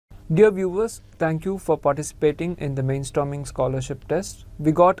Dear viewers, thank you for participating in the Mainstorming Scholarship Test.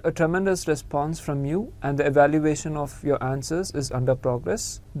 We got a tremendous response from you and the evaluation of your answers is under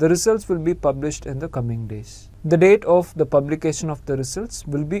progress. The results will be published in the coming days. The date of the publication of the results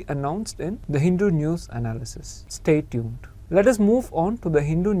will be announced in the Hindu News Analysis. Stay tuned. Let us move on to the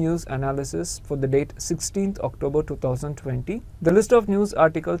Hindu News Analysis for the date 16th October 2020. The list of news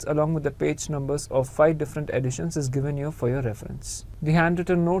articles along with the page numbers of 5 different editions is given here for your reference. The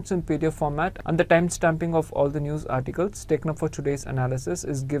handwritten notes in PDF format and the timestamping of all the news articles taken up for today's analysis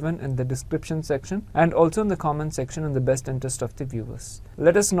is given in the description section and also in the comment section in the best interest of the viewers.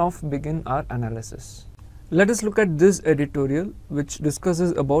 Let us now begin our analysis. Let us look at this editorial which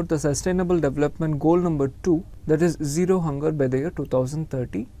discusses about the Sustainable Development Goal number 2, that is Zero Hunger by the year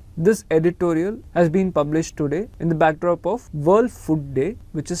 2030. This editorial has been published today in the backdrop of World Food Day,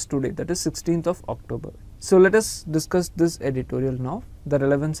 which is today, that is 16th of October. So let us discuss this editorial now. The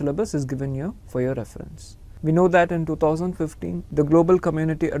relevant syllabus is given here for your reference. We know that in 2015, the global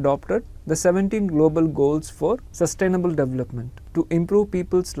community adopted the 17 global goals for sustainable development to improve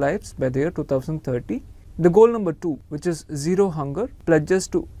people's lives by the year 2030. The goal number 2, which is Zero Hunger, pledges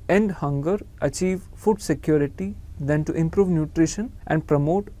to end hunger, achieve food security, then to improve nutrition and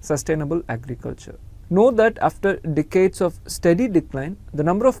promote sustainable agriculture. Know that after decades of steady decline, the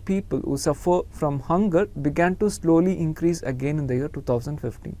number of people who suffer from hunger began to slowly increase again in the year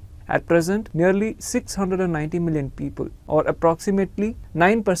 2015. At present, nearly 690 million people, or approximately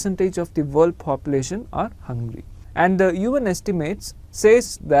 9% of the world population, are hungry. And the UN estimates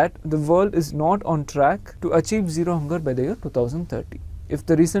says that the world is not on track to achieve zero hunger by the year 2030. If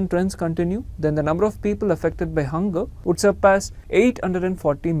the recent trends continue, then the number of people affected by hunger would surpass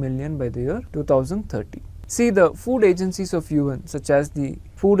 840 million by the year 2030. See, the food agencies of UN such as the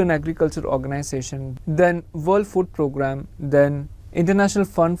Food and Agriculture Organization, then World Food Programme, then International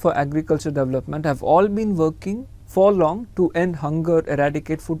Fund for Agriculture Development have all been working for long to end hunger,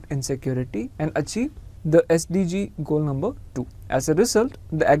 eradicate food insecurity and achieve the SDG goal number 2. As a result,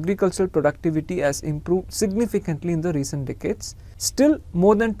 the agricultural productivity has improved significantly in the recent decades. Still,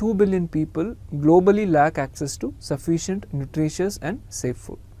 more than 2 billion people globally lack access to sufficient, nutritious and safe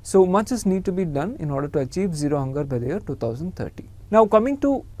food. So much is need to be done in order to achieve zero hunger by the year 2030. Now coming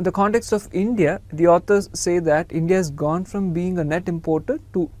to the context of India, the authors say that India has gone from being a net importer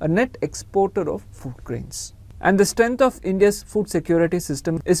to a net exporter of food grains. And the strength of India's food security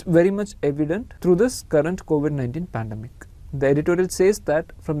system is very much evident through this current COVID-19 pandemic. The editorial says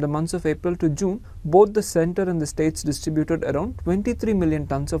that from the months of April to June, both the centre and the states distributed around 23 million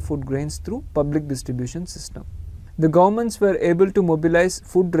tons of food grains through public distribution system. The governments were able to mobilize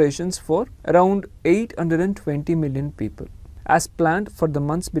food rations for around 820 million people, as planned for the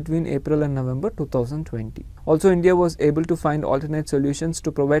months between April and November 2020. Also, India was able to find alternate solutions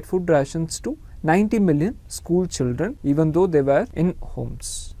to provide food rations to 90 million school children, even though they were in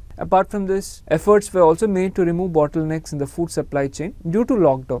homes. Apart from this, efforts were also made to remove bottlenecks in the food supply chain due to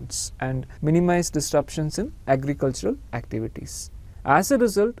lockdowns and minimize disruptions in agricultural activities. As a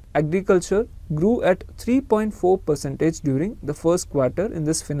result, agriculture grew at 3.4% during the first quarter in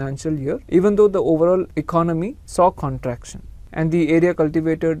this financial year, even though the overall economy saw contraction. And the area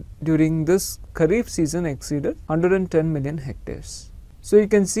cultivated during this Kharif season exceeded 110 million hectares. So you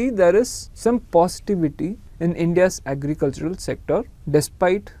can see there is some positivity in India's agricultural sector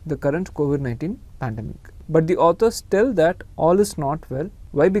despite the current COVID-19 pandemic. But the authors tell that all is not well.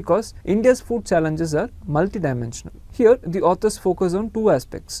 Why? Because India's food challenges are multidimensional. Here the authors focus on two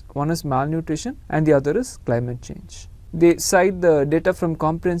aspects. One is malnutrition and the other is climate change. They cite the data from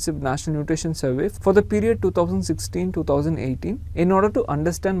Comprehensive National Nutrition Survey for the period 2016-2018 in order to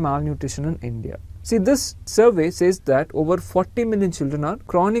understand malnutrition in India. See, this survey says that over 40 million children are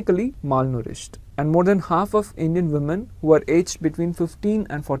chronically malnourished and more than half of Indian women who are aged between 15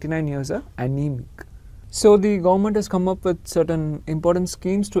 and 49 years are anemic. So the government has come up with certain important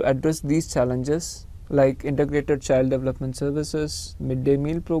schemes to address these challenges like Integrated Child Development Services, Midday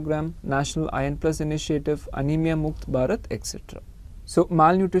Meal Program, National Iron Plus Initiative, Anemia Mukt Bharat, etc. So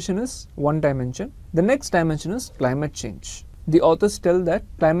malnutrition is one dimension. The next dimension is climate change. The authors tell that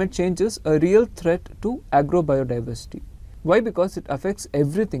climate change is a real threat to agrobiodiversity. Why? Because it affects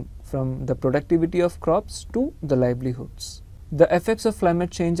everything from the productivity of crops to the livelihoods. The effects of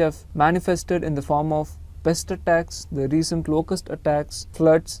climate change have manifested in the form of pest attacks, the recent locust attacks,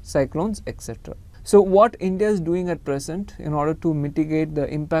 floods, cyclones, etc. So what India is doing at present in order to mitigate the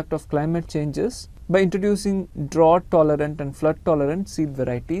impact of climate changes by introducing drought tolerant and flood tolerant seed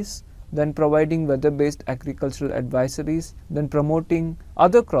varieties, then providing weather-based agricultural advisories, then promoting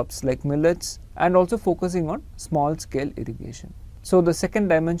other crops like millets and also focusing on small-scale irrigation. So the second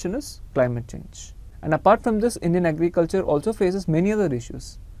dimension is climate change. And apart from this, Indian agriculture also faces many other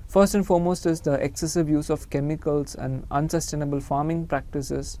issues. First and foremost is the excessive use of chemicals and unsustainable farming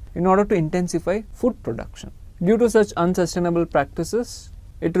practices in order to intensify food production. Due to such unsustainable practices,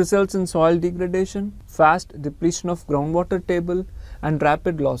 it results in soil degradation, fast depletion of groundwater table, and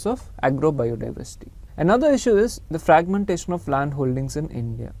rapid loss of agrobiodiversity. Another issue is the fragmentation of land holdings in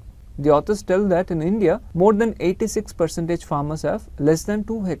India. The authors tell that in India, more than 86% farmers have less than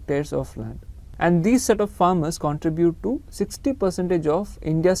 2 hectares of land. And these set of farmers contribute to 60% of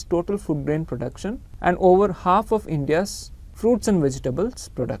India's total food grain production and over half of India's fruits and vegetables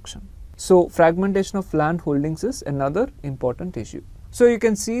production. So fragmentation of land holdings is another important issue. So you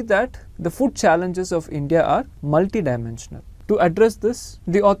can see that the food challenges of India are multidimensional. To address this,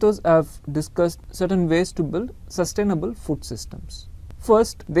 the authors have discussed certain ways to build sustainable food systems.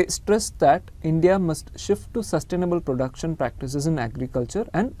 First, they stress that India must shift to sustainable production practices in agriculture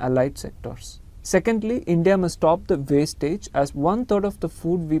and allied sectors. Secondly, India must stop the wastage, as 1/3 of the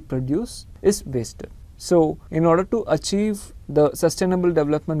food we produce is wasted. So, in order to achieve the sustainable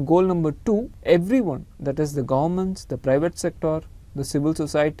development goal number 2, everyone, that is the governments, the private sector, the civil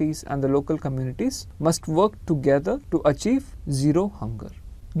societies and the local communities must work together to achieve zero hunger.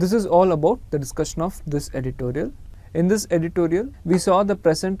 This is all about the discussion of this editorial. In this editorial, we saw the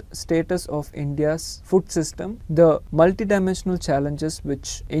present status of India's food system, the multidimensional challenges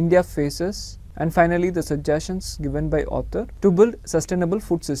which India faces, and finally the suggestions given by author to build sustainable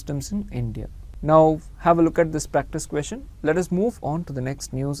food systems in India. Now have a look at this practice question. Let us move on to the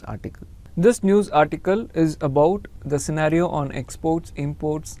next news article. This news article is about the scenario on exports,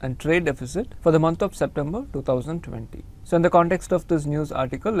 imports and trade deficit for the month of September 2020. So in the context of this news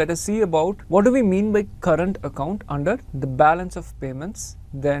article, let us see about what do we mean by current account under the balance of payments,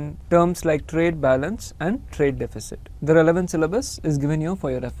 then terms like trade balance and trade deficit. The relevant syllabus is given here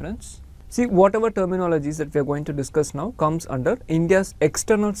for your reference. See, whatever terminologies that we are going to discuss now comes under India's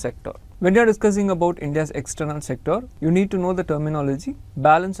external sector. When you are discussing about India's external sector, you need to know the terminology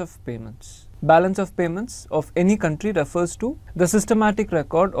balance of payments. Balance of payments of any country refers to the systematic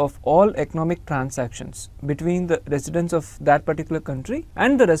record of all economic transactions between the residents of that particular country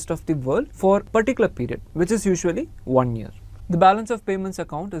and the rest of the world for a particular period, which is usually 1 year. The balance of payments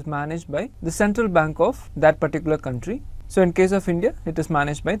account is managed by the central bank of that particular country. So in case of India, it is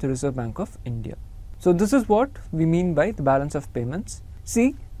managed by the Reserve Bank of India. So this is what we mean by the balance of payments.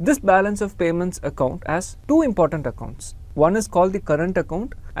 See, this balance of payments account has 2 important accounts. One is called the current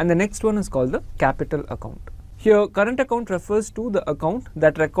account and the next one is called the capital account. Here, current account refers to the account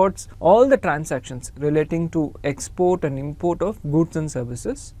that records all the transactions relating to export and import of goods and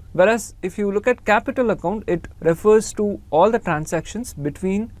services. Whereas, if you look at capital account, it refers to all the transactions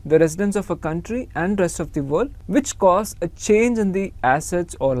between the residents of a country and rest of the world, which cause a change in the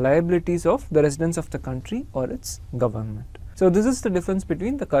assets or liabilities of the residents of the country or its government. So this is the difference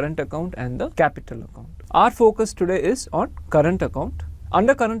between the current account and the capital account. Our focus today is on current account.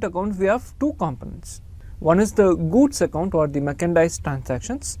 Under current account, we have 2 components. One is the goods account or the mechanized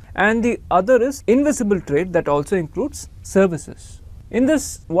transactions, and the other is invisible trade that also includes services. In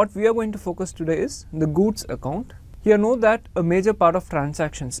this, what we are going to focus today is the goods account. Here know that a major part of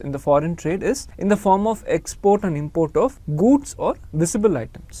transactions in the foreign trade is in the form of export and import of goods or visible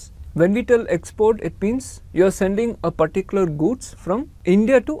items. When we tell export, it means you are sending a particular goods from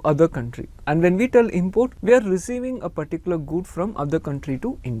India to other country. And when we tell import, we are receiving a particular good from other country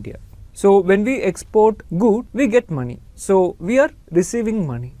to India. So when we export good, we get money. So we are receiving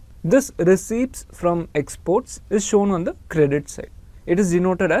money. This receipts from exports is shown on the credit side. It is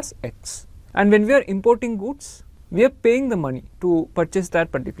denoted as X. And when we are importing goods, we are paying the money to purchase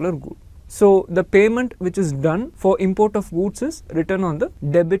that particular good. So the payment which is done for import of goods is written on the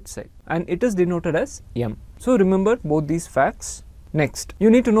debit side and it is denoted as M. So remember both these facts. Next, you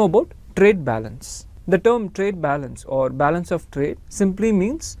need to know about trade balance. The term trade balance or balance of trade simply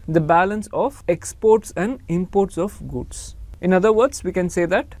means the balance of exports and imports of goods. In other words, we can say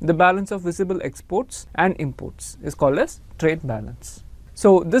that the balance of visible exports and imports is called as trade balance.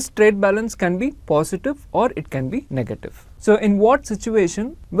 So this trade balance can be positive or it can be negative. So in what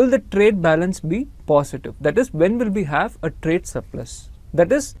situation will the trade balance be positive? That is, when will we have a trade surplus?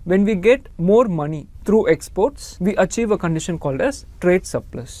 That is, when we get more money through exports, we achieve a condition called as trade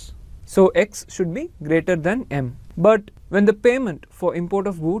surplus. So X should be greater than M. But when the payment for import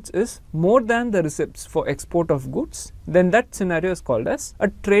of goods is more than the receipts for export of goods, then that scenario is called as a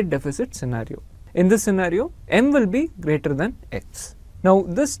trade deficit scenario. In this scenario, M will be greater than X. Now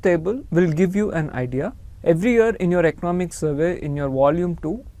this table will give you an idea. Every year in your economic survey in your volume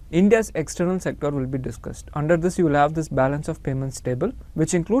 2, India's external sector will be discussed. Under this, you will have this balance of payments table,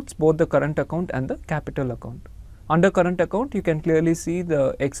 which includes both the current account and the capital account. Under current account, you can clearly see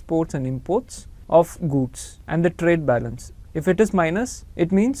the exports and imports of goods and the trade balance. If it is minus,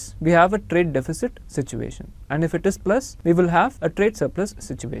 it means we have a trade deficit situation, and if it is plus, we will have a trade surplus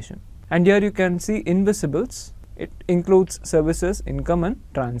situation. And here you can see invisibles. It includes services, income and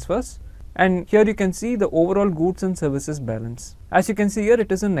transfers. And here you can see the overall goods and services balance. As you can see here,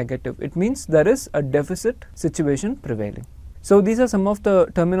 it is a negative. It means there is a deficit situation prevailing. So these are some of the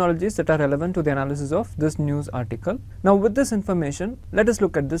terminologies that are relevant to the analysis of this news article. Now with this information, let us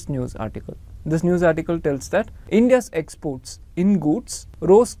look at this news article. This news article tells that India's exports in goods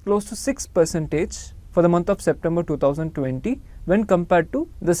rose close to 6% for the month of September 2020 when compared to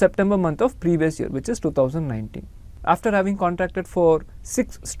the September month of previous year, which is 2019. After having contracted for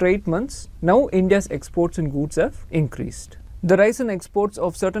 6 straight months, now India's exports in goods have increased. The rise in exports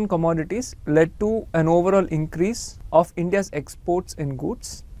of certain commodities led to an overall increase of India's exports in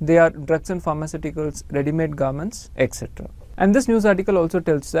goods. They are drugs and pharmaceuticals, ready-made garments, etc. And this news article also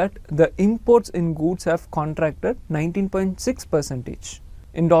tells that the imports in goods have contracted 19.6%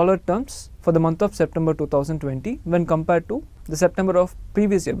 in dollar terms for the month of September 2020 when compared to the September of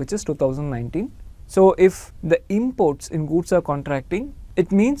previous year, which is 2019. So if the imports in goods are contracting,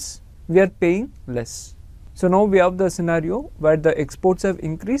 it means we are paying less. So now we have the scenario where the exports have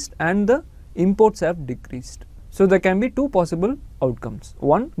increased and the imports have decreased. So there can be two possible outcomes.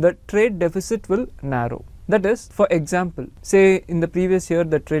 One, the trade deficit will narrow. That is, for example, say in the previous year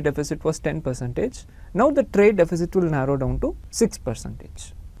the trade deficit was 10%. Now the trade deficit will narrow down to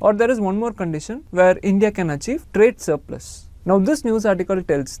 6%. Or there is one more condition where India can achieve trade surplus. Now this news article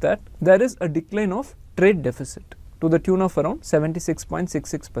tells that there is a decline of trade deficit to the tune of around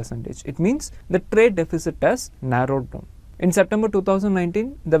 76.66%. It means the trade deficit has narrowed down. In September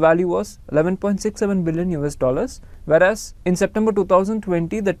 2019, the value was $11.67 billion, whereas in September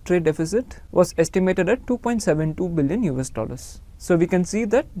 2020, the trade deficit was estimated at $2.72 billion. So we can see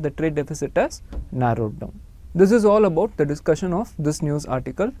that the trade deficit has narrowed down. This is all about the discussion of this news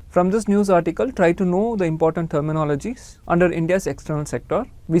article. From this news article, try to know the important terminologies under India's external sector.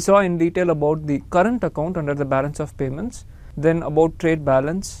 We saw in detail about the current account under the balance of payments, then about trade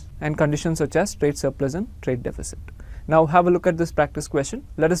balance and conditions such as trade surplus and trade deficit. Now have a look at this practice question.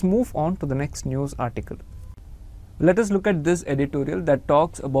 Let us move on to the next news article. Let us look at this editorial that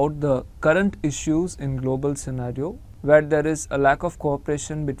talks about the current issues in global scenario where there is a lack of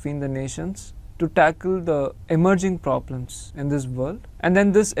cooperation between the nations to tackle the emerging problems in this world. And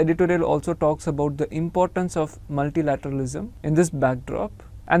then this editorial also talks about the importance of multilateralism in this backdrop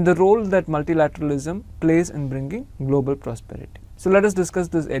and the role that multilateralism plays in bringing global prosperity. So let us discuss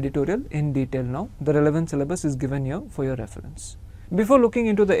this editorial in detail now. The relevant syllabus is given here for your reference. Before looking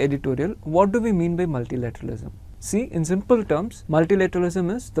into the editorial, what do we mean by multilateralism? See, in simple terms,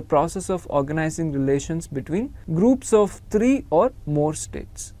 multilateralism is the process of organizing relations between groups of 3 or more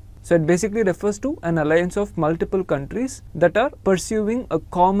states. So it basically refers to an alliance of multiple countries that are pursuing a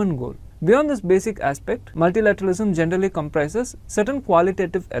common goal. Beyond this basic aspect, multilateralism generally comprises certain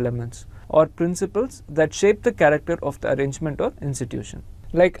qualitative elements or principles that shape the character of the arrangement or institution,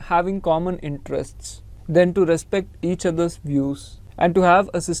 like having common interests, then to respect each other's views, and to have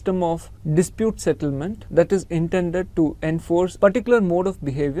a system of dispute settlement that is intended to enforce particular mode of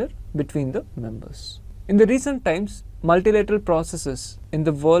behavior between the members. In the recent times, multilateral processes in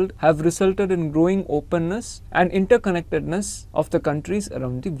the world have resulted in growing openness and interconnectedness of the countries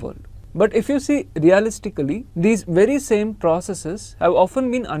around the world. But if you see realistically, these very same processes have often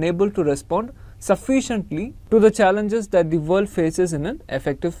been unable to respond sufficiently to the challenges that the world faces in an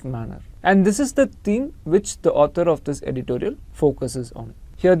effective manner. And this is the theme which the author of this editorial focuses on.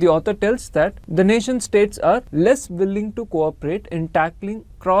 Here the author tells that the nation states are less willing to cooperate in tackling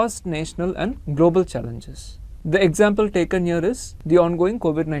cross-national and global challenges. The example taken here is the ongoing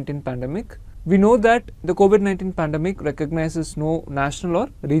COVID-19 pandemic. We know that the COVID-19 pandemic recognizes no national or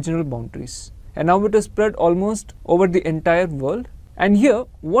regional boundaries, and now it is spread almost over the entire world. And here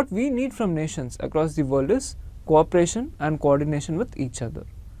what we need from nations across the world is cooperation and coordination with each other.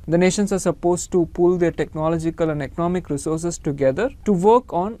 The nations are supposed to pool their technological and economic resources together to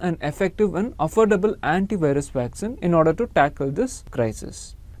work on an effective and affordable antivirus vaccine in order to tackle this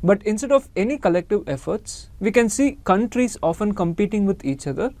crisis. But instead of any collective efforts, we can see countries often competing with each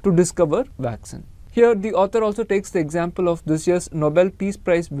other to discover vaccine. Here the author also takes the example of this year's Nobel Peace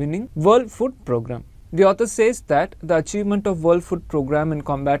Prize winning World Food Program. The author says that the achievement of World Food Program in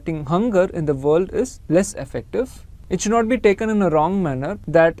combating hunger in the world is less effective. It should not be taken in a wrong manner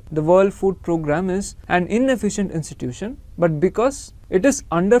that the World Food Program is an inefficient institution, but because it is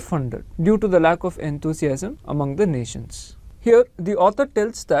underfunded due to the lack of enthusiasm among the nations. Here, the author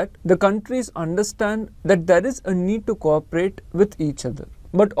tells that the countries understand that there is a need to cooperate with each other.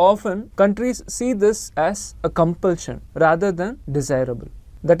 But often, countries see this as a compulsion rather than desirable.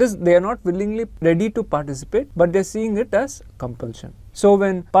 That is, they are not willingly ready to participate, but they are seeing it as compulsion. So,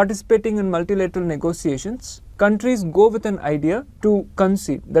 when participating in multilateral negotiations, countries go with an idea to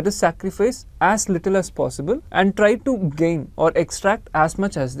concede, that is, sacrifice as little as possible and try to gain or extract as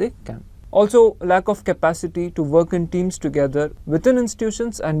much as they can. Also, lack of capacity to work in teams together within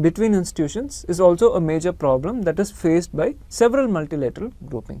institutions and between institutions is also a major problem that is faced by several multilateral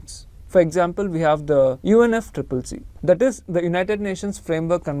groupings. For example, we have the UNFCCC, that is the United Nations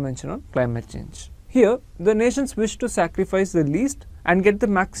Framework Convention on Climate Change. Here, the nations wish to sacrifice the least and get the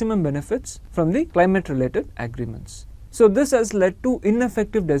maximum benefits from the climate-related agreements. So, this has led to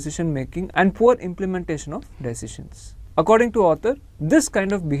ineffective decision making and poor implementation of decisions. According to author, this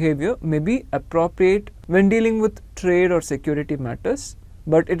kind of behavior may be appropriate when dealing with trade or security matters,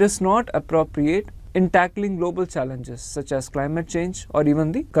 but it is not appropriate in tackling global challenges such as climate change or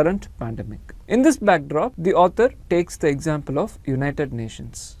even the current pandemic. In this backdrop, the author takes the example of United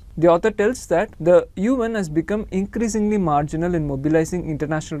Nations. The author tells that the UN has become increasingly marginal in mobilizing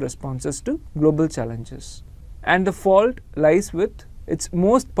international responses to global challenges, and the fault lies with its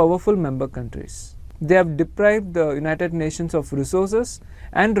most powerful member countries. They have deprived the United Nations of resources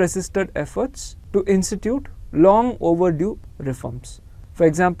and resisted efforts to institute long overdue reforms. For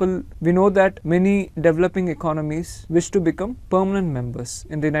example, we know that many developing economies wish to become permanent members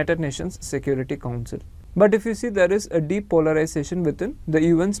in the United Nations Security Council. But if you see, there is a deep polarization within the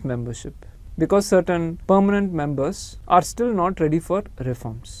UN's membership because certain permanent members are still not ready for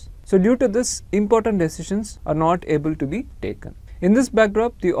reforms. So due to this, important decisions are not able to be taken. In this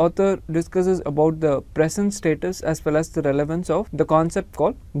backdrop, the author discusses about the present status as well as the relevance of the concept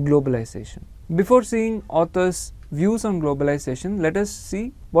called globalization. Before seeing author's views on globalization, let us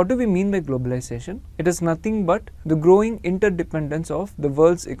see what do we mean by globalization. It is nothing but the growing interdependence of the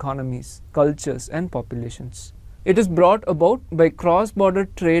world's economies, cultures and populations. It is brought about by cross-border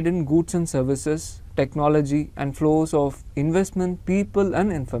trade in goods and services, technology and flows of investment, people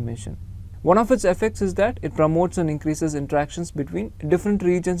and information. One of its effects is that it promotes and increases interactions between different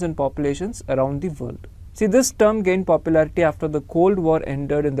regions and populations around the world. See, this term gained popularity after the Cold War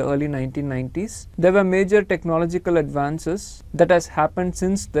ended in the early 1990s. There were major technological advances that has happened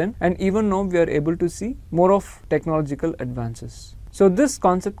since then, and even now we are able to see more of technological advances. So this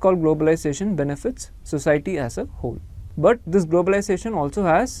concept called globalization benefits society as a whole. But this globalization also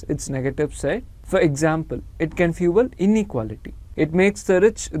has its negative side. For example, it can fuel inequality. It makes the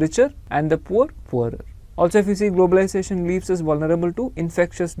rich richer and the poor poorer. Also, if you see, globalization leaves us vulnerable to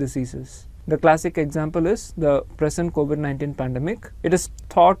infectious diseases. The classic example is the present COVID-19 pandemic. It is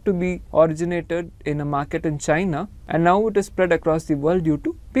thought to be originated in a market in China, and now it is spread across the world due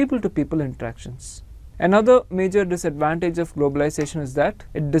to people-to-people interactions. Another major disadvantage of globalization is that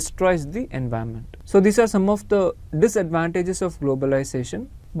it destroys the environment. So these are some of the disadvantages of globalization.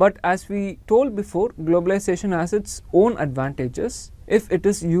 But as we told before, globalization has its own advantages if it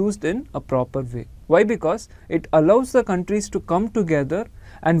is used in a proper way. Why? Because it allows the countries to come together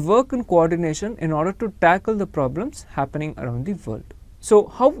and work in coordination in order to tackle the problems happening around the world. So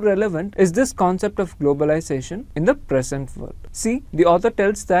how relevant is this concept of globalization in the present world? See, the author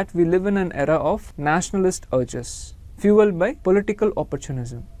tells that we live in an era of nationalist urges fueled by political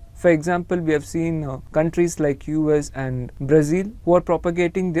opportunism. For example, we have seen countries like US and Brazil who are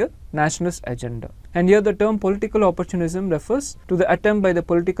propagating their nationalist agenda. And here the term political opportunism refers to the attempt by the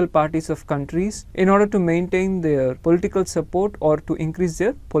political parties of countries in order to maintain their political support or to increase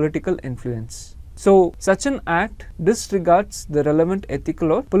their political influence. So such an act disregards the relevant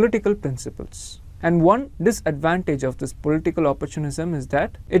ethical or political principles. And one disadvantage of this political opportunism is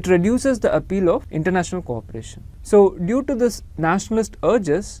that it reduces the appeal of international cooperation. So due to this nationalist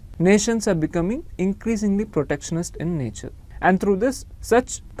urges, nations are becoming increasingly protectionist in nature. And through this,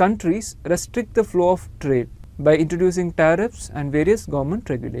 such countries restrict the flow of trade by introducing tariffs and various government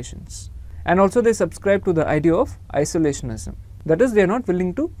regulations. And also they subscribe to the idea of isolationism. That is, they are not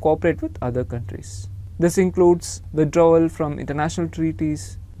willing to cooperate with other countries. This includes withdrawal from international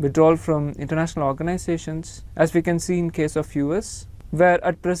treaties, withdrawal from international organizations, as we can see in case of US, where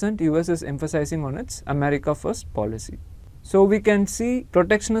at present US is emphasizing on its America First policy. So we can see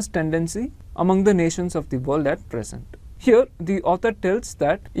protectionist tendency among the nations of the world at present. Here the author tells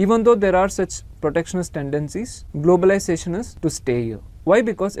that even though there are such protectionist tendencies, globalization is to stay here. Why?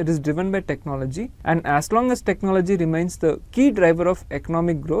 Because it is driven by technology, and as long as technology remains the key driver of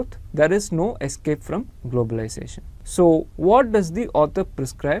economic growth, there is no escape from globalization. So what does the author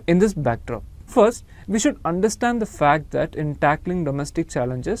prescribe in this backdrop? First, we should understand the fact that in tackling domestic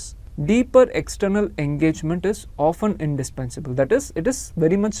challenges, deeper external engagement is often indispensable. That is, it is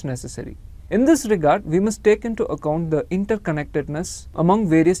very much necessary. In this regard, we must take into account the interconnectedness among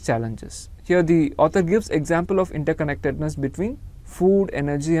various challenges. Here the author gives example of interconnectedness between food,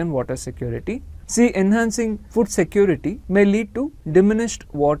 energy and water security. See, enhancing food security may lead to diminished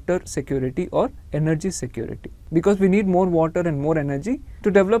water security or energy security, because we need more water and more energy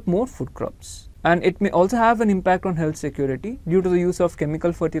to develop more food crops. And it may also have an impact on health security due to the use of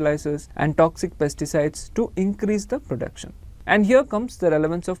chemical fertilizers and toxic pesticides to increase the production. And here comes the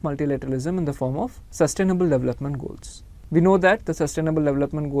relevance of multilateralism in the form of sustainable development goals. We know that the sustainable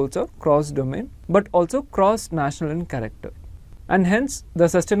development goals are cross-domain but also cross-national in character. And hence, the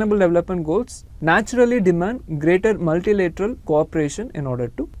Sustainable Development Goals naturally demand greater multilateral cooperation in order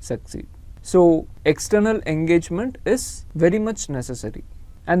to succeed. So, external engagement is very much necessary.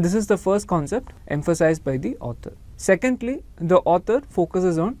 And this is the first concept emphasized by the author. Secondly, the author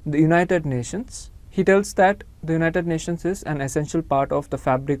focuses on the United Nations. He tells that the United Nations is an essential part of the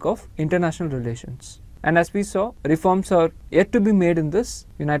fabric of international relations. And as we saw, reforms are yet to be made in this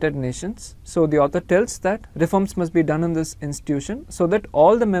United Nations. So the author tells that reforms must be done in this institution so that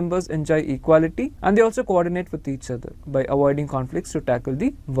all the members enjoy equality and they also coordinate with each other by avoiding conflicts to tackle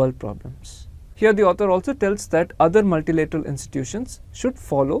the world problems. Here the author also tells that other multilateral institutions should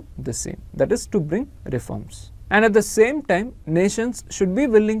follow the same, that is to bring reforms. And at the same time, nations should be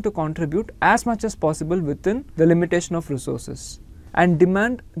willing to contribute as much as possible within the limitation of resources and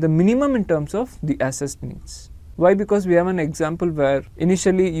demand the minimum in terms of the assessed needs. Why? Because we have an example where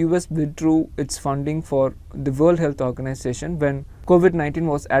initially US withdrew its funding for the World Health Organization when COVID-19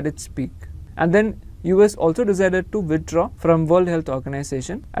 was at its peak. And then US also decided to withdraw from World Health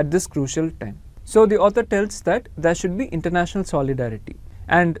Organization at this crucial time. So the author tells that there should be international solidarity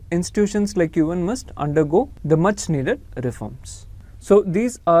and institutions like UN must undergo the much needed reforms. So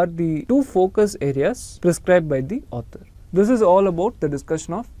these are the two focus areas prescribed by the author. This is all about the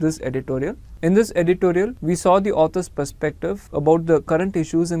discussion of this editorial. In this editorial, we saw the author's perspective about the current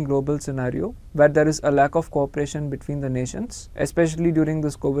issues in global scenario where there is a lack of cooperation between the nations, especially during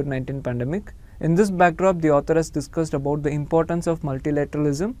this COVID-19 pandemic. In this backdrop, the author has discussed about the importance of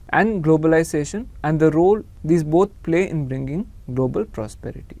multilateralism and globalization and the role these both play in bringing global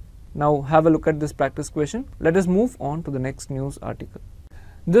prosperity. Now have a look at this practice question. Let us move on to the next news article.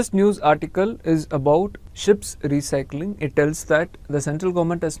 This news article is about ships recycling. It tells that the central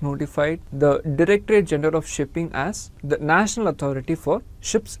government has notified the Directorate General of Shipping as the national authority for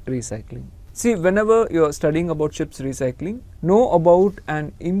ships recycling. See, whenever you are studying about ships recycling, know about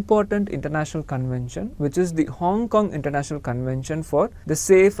an important international convention, which is the Hong Kong International Convention for the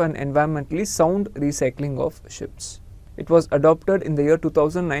Safe and Environmentally Sound Recycling of Ships. It was adopted in the year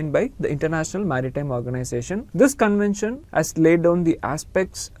 2009 by the International Maritime Organization. This convention has laid down the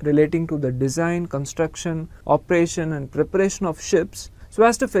aspects relating to the design, construction, operation and preparation of ships so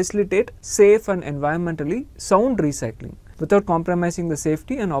as to facilitate safe and environmentally sound recycling without compromising the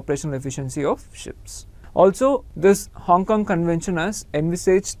safety and operational efficiency of ships. Also, this Hong Kong Convention has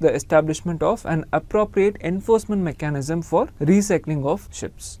envisaged the establishment of an appropriate enforcement mechanism for recycling of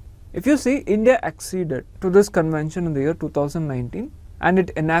ships. If you see, India acceded to this convention in the year 2019 and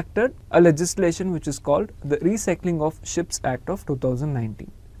it enacted a legislation which is called the Recycling of Ships Act of 2019.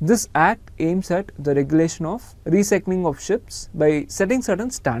 This act aims at the regulation of recycling of ships by setting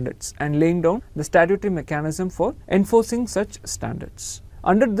certain standards and laying down the statutory mechanism for enforcing such standards.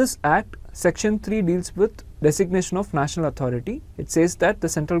 Under this act, Section 3 deals with designation of national authority. It says that the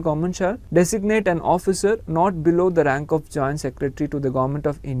central government shall designate an officer not below the rank of Joint Secretary to the Government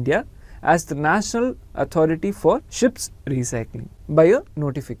of India as the national authority for ships recycling by a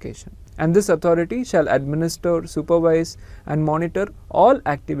notification. And this authority shall administer, supervise and monitor all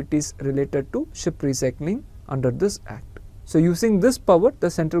activities related to ship recycling under this act. So using this power, the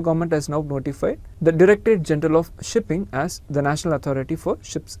central government has now notified the Directorate General of Shipping as the national authority for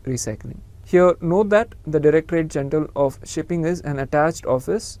ships recycling. Here, note that the Directorate General of Shipping is an attached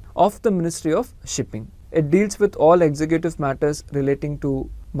office of the Ministry of Shipping. It deals with all executive matters relating to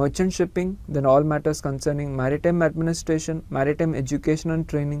merchant shipping, then all matters concerning maritime administration, maritime education and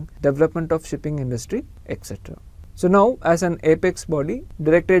training, development of shipping industry, etc. So now, as an apex body,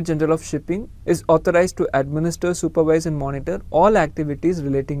 Directorate General of Shipping is authorized to administer, supervise and monitor all activities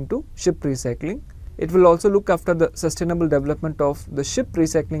relating to ship recycling It will also look after the sustainable development of the ship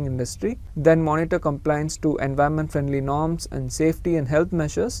recycling industry, then monitor compliance to environment-friendly norms and safety and health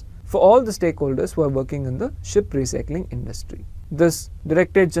measures for all the stakeholders who are working in the ship recycling industry. This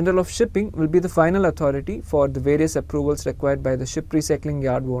Directorate General of Shipping will be the final authority for the various approvals required by the ship recycling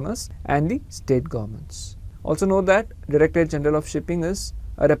yard owners and the state governments. Also know that Directorate General of Shipping is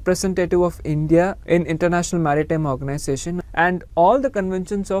a representative of India in International Maritime Organization, and all the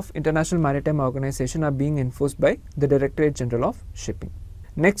conventions of International Maritime Organization are being enforced by the Directorate General of Shipping.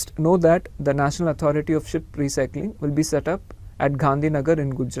 Next, know that the National Authority of Ship Recycling will be set up at Gandhinagar in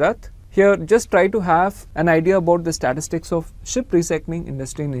Gujarat. Here, just try to have an idea about the statistics of ship recycling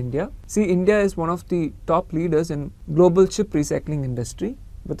industry in India. See, India is one of the top leaders in global ship recycling industry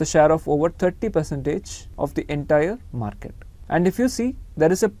with a share of over 30% of the entire market. And if you see, there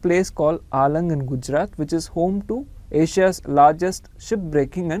is a place called Alang in Gujarat, which is home to Asia's largest ship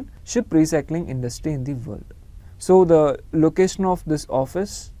breaking and ship recycling industry in the world. So the location of this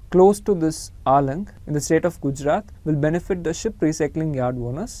office close to this Alang in the state of Gujarat will benefit the ship recycling yard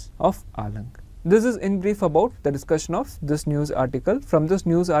owners of Alang. This is in brief about the discussion of this news article. From this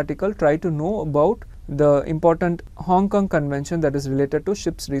news article, try to know about the important Hong Kong convention that is related to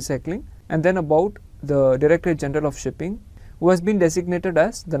ships recycling, and then about the Directorate General of Shipping, who has been designated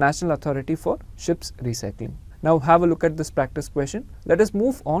as the National Authority for Ships Recycling. Now have a look at this practice question. Let us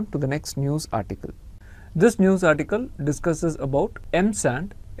move on to the next news article. This news article discusses about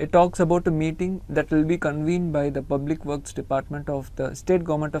MSAND. It talks about a meeting that will be convened by the Public Works Department of the State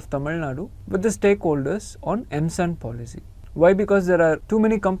Government of Tamil Nadu with the stakeholders on MSAND policy. Why? Because there are too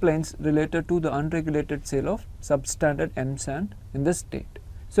many complaints related to the unregulated sale of substandard MSAND in the state.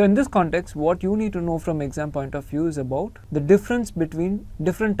 So in this context, what you need to know from exam point of view is about the difference between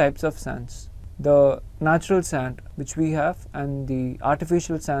different types of sands. The natural sand which we have and the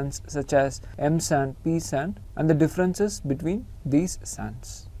artificial sands such as M sand, P sand, and the differences between these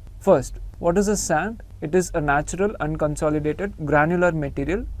sands. First, what is a sand? It is a natural unconsolidated granular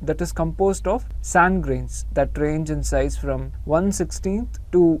material that is composed of sand grains that range in size from 1/16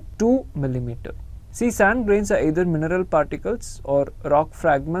 to 2 mm. See, sand grains are either mineral particles or rock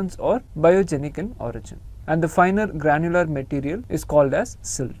fragments or biogenic in origin. And the finer granular material is called as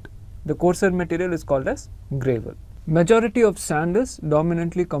silt. The coarser material is called as gravel. Majority of sand is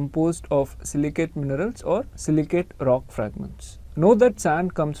dominantly composed of silicate minerals or silicate rock fragments. Know that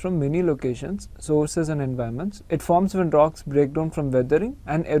sand comes from many locations, sources and environments. It forms when rocks break down from weathering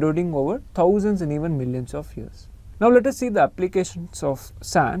and eroding over thousands and even millions of years. Now let us see the applications of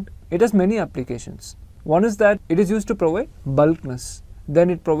sand. It has many applications. One is that it is used to provide bulkness. Then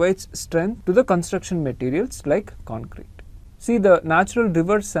it provides strength to the construction materials like concrete. See, the natural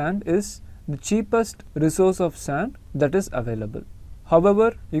river sand is the cheapest resource of sand that is available.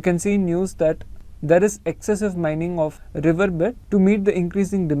 However, you can see in news that there is excessive mining of riverbed to meet the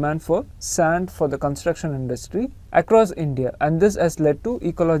increasing demand for sand for the construction industry across India, and this has led to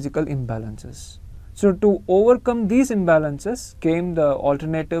ecological imbalances. So to overcome these imbalances came the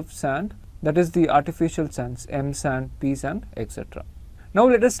alternative sand, that is the artificial sands, M sand, P sand, etc. Now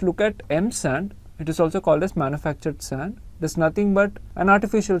let us look at M sand. It is also called as manufactured sand. It is nothing but an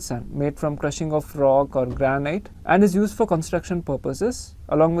artificial sand made from crushing of rock or granite and is used for construction purposes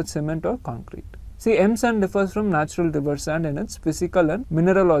along with cement or concrete. See, M sand differs from natural river sand in its physical and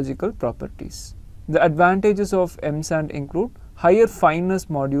mineralogical properties. The advantages of M sand include higher fineness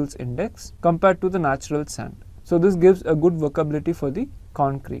modules index compared to the natural sand. So this gives a good workability for the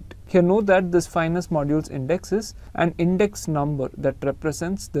concrete. Here note that this fineness modules index is an index number that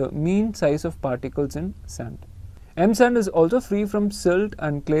represents the mean size of particles in sand. M sand is also free from silt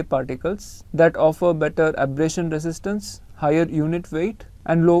and clay particles that offer better abrasion resistance, higher unit weight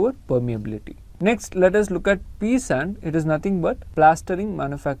and lower permeability. Next, let us look at P sand. It is nothing but plastering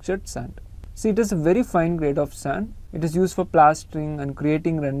manufactured sand. See, it is a very fine grade of sand. It is used for plastering and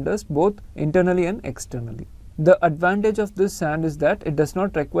creating renders both internally and externally. The advantage of this sand is that it does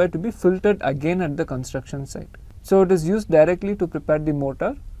not require to be filtered again at the construction site. So it is used directly to prepare the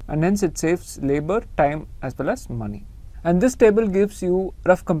mortar, and hence it saves labor, time as well as money. And this table gives you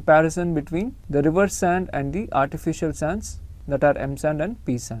rough comparison between the river sand and the artificial sands that are M sand and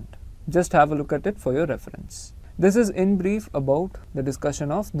P sand. Just have a look at it for your reference. This is in brief about the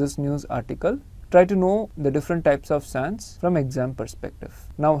discussion of this news article. Try to know the different types of sands from exam perspective.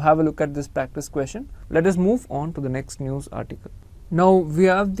 Now have a look at this practice question. Let us move on to the next news article. Now we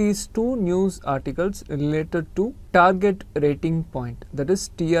have these two news articles related to target rating point, that is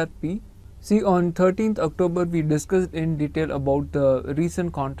TRP. See, on 13th October we discussed in detail about the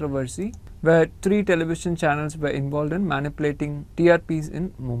recent controversy where 3 television channels were involved in manipulating TRPs in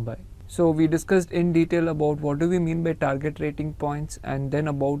Mumbai. So we discussed in detail about what do we mean by target rating points, and then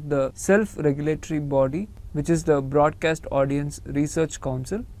about the self-regulatory body, which is the Broadcast Audience Research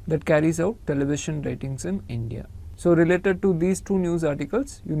Council that carries out television ratings in India. So related to these two news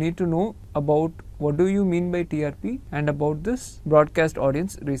articles, you need to know about what do you mean by TRP and about this Broadcast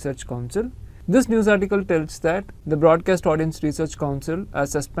Audience Research Council. This news article tells that the Broadcast Audience Research Council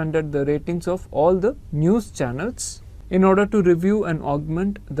has suspended the ratings of all the news channels in order to review and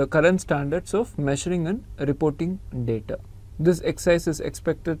augment the current standards of measuring and reporting data. This exercise is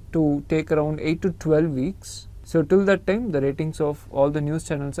expected to take around 8 to 12 weeks. So till that time, the ratings of all the news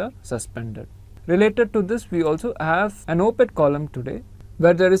channels are suspended. Related to this, we also have an op-ed column today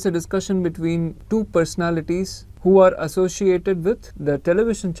where there is a discussion between two personalities who are associated with the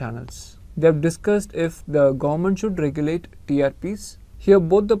television channels. They have discussed if the government should regulate TRPs. Here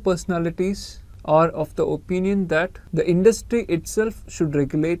both the personalities are of the opinion that the industry itself should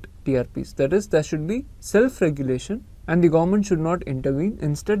regulate TRPs. That is, there should be self-regulation and the government should not intervene.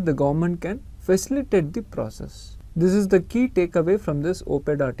 Instead, the government can facilitate the process. This is the key takeaway from this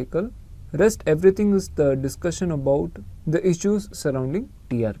op-ed article. Rest everything is the discussion about the issues surrounding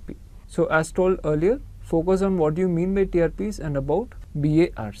TRP. So as told earlier, focus on what you mean by TRPs and about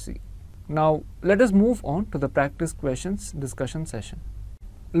BARC. Now let us move on to the practice questions discussion session.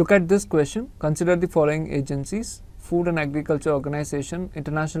 Look at this question. Consider the following agencies: Food and Agriculture Organization,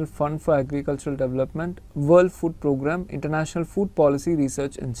 International Fund for Agricultural Development, World Food Programme, International Food Policy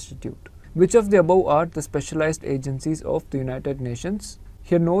Research Institute. Which of the above are the specialized agencies of the United Nations?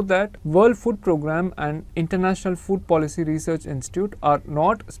 Here note that World Food Programme and International Food Policy Research Institute are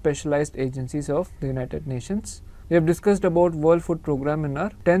not specialized agencies of the United Nations. We have discussed about World Food Programme in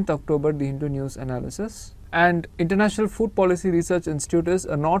our 10th October The Hindu News analysis. And International Food Policy Research Institute is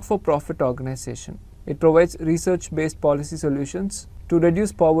a not-for-profit organization. It provides research-based policy solutions to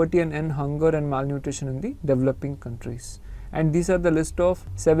reduce poverty and end hunger and malnutrition in the developing countries. And these are the list of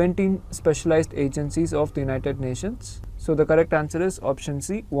 17 specialized agencies of the United Nations. So the correct answer is option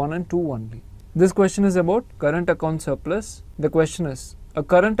C, 1 and 2 only. This question is about current account surplus. The question is, a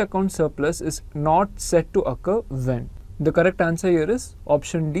current account surplus is not said to occur when? The correct answer here is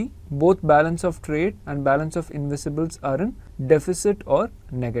option D. Both balance of trade and balance of invisibles are in deficit or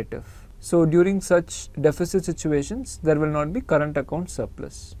negative. So during such deficit situations, there will not be current account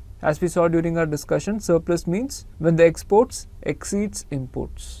surplus. As we saw during our discussion, surplus means when the exports exceeds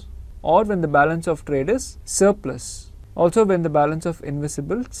imports, or when the balance of trade is surplus. Also when the balance of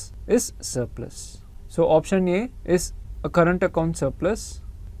invisibles is surplus. So option A is a current account surplus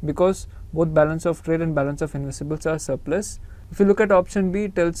because both balance of trade and balance of invisibles are surplus. If you look at option B,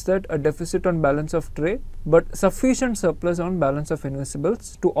 it tells that a deficit on balance of trade but sufficient surplus on balance of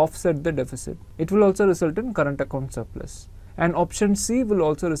invisibles to offset the deficit. It will also result in current account surplus. And option C will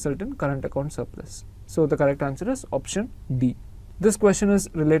also result in current account surplus. So the correct answer is option D. This question is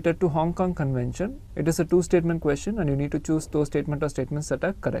related to Hong Kong Convention. It is a two-statement question and you need to choose those statements or statements that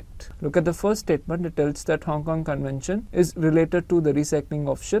are correct. Look at the first statement. It tells that Hong Kong Convention is related to the recycling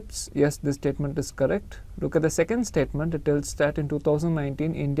of ships. Yes, this statement is correct. Look at the second statement. It tells that in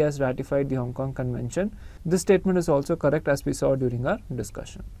 2019, India has ratified the Hong Kong Convention. This statement is also correct as we saw during our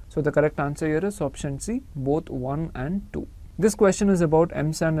discussion. So the correct answer here is option C, both 1 and 2. This question is about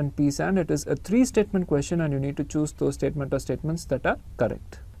MSAND and PSAND. It is a three-statement question and you need to choose those statements or statements that are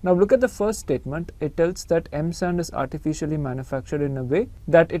correct. Now look at the first statement. It tells that MSAND is artificially manufactured in a way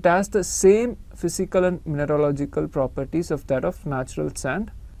that it has the same physical and mineralogical properties of that of natural sand.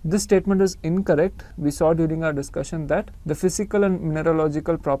 This statement is incorrect. We saw during our discussion that the physical and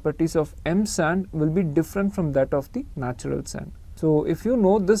mineralogical properties of MSAND will be different from that of the natural sand. So if you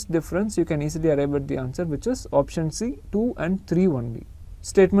know this difference, you can easily arrive at the answer, which is option C, 2 and 3 only.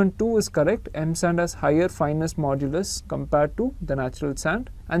 Statement 2 is correct. MSAND has higher fineness modulus compared to the natural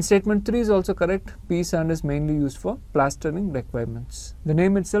sand. And statement 3 is also correct. PSAND is mainly used for plastering requirements. The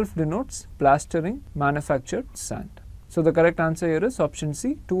name itself denotes plastering manufactured sand. So the correct answer here is option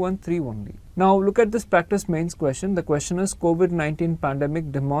C, 2 and 3 only. Now look at this practice mains question. The question is COVID-19 pandemic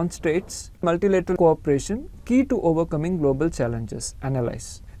demonstrates multilateral cooperation key to overcoming global challenges.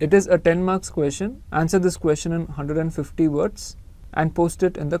 Analyze. It is a 10 marks question. Answer this question in 150 words and post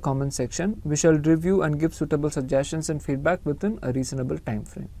it in the comment section. We shall review and give suitable suggestions and feedback within a reasonable time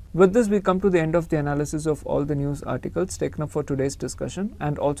frame. With this, we come to the end of the analysis of all the news articles taken up for today's discussion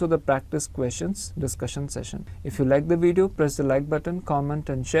and also the practice questions discussion session. If you like the video, press the like button, comment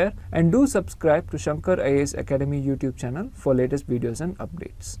and share, and do subscribe to Shankar IAS Academy YouTube channel for latest videos and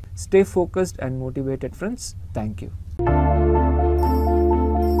updates. Stay focused and motivated, friends. Thank you.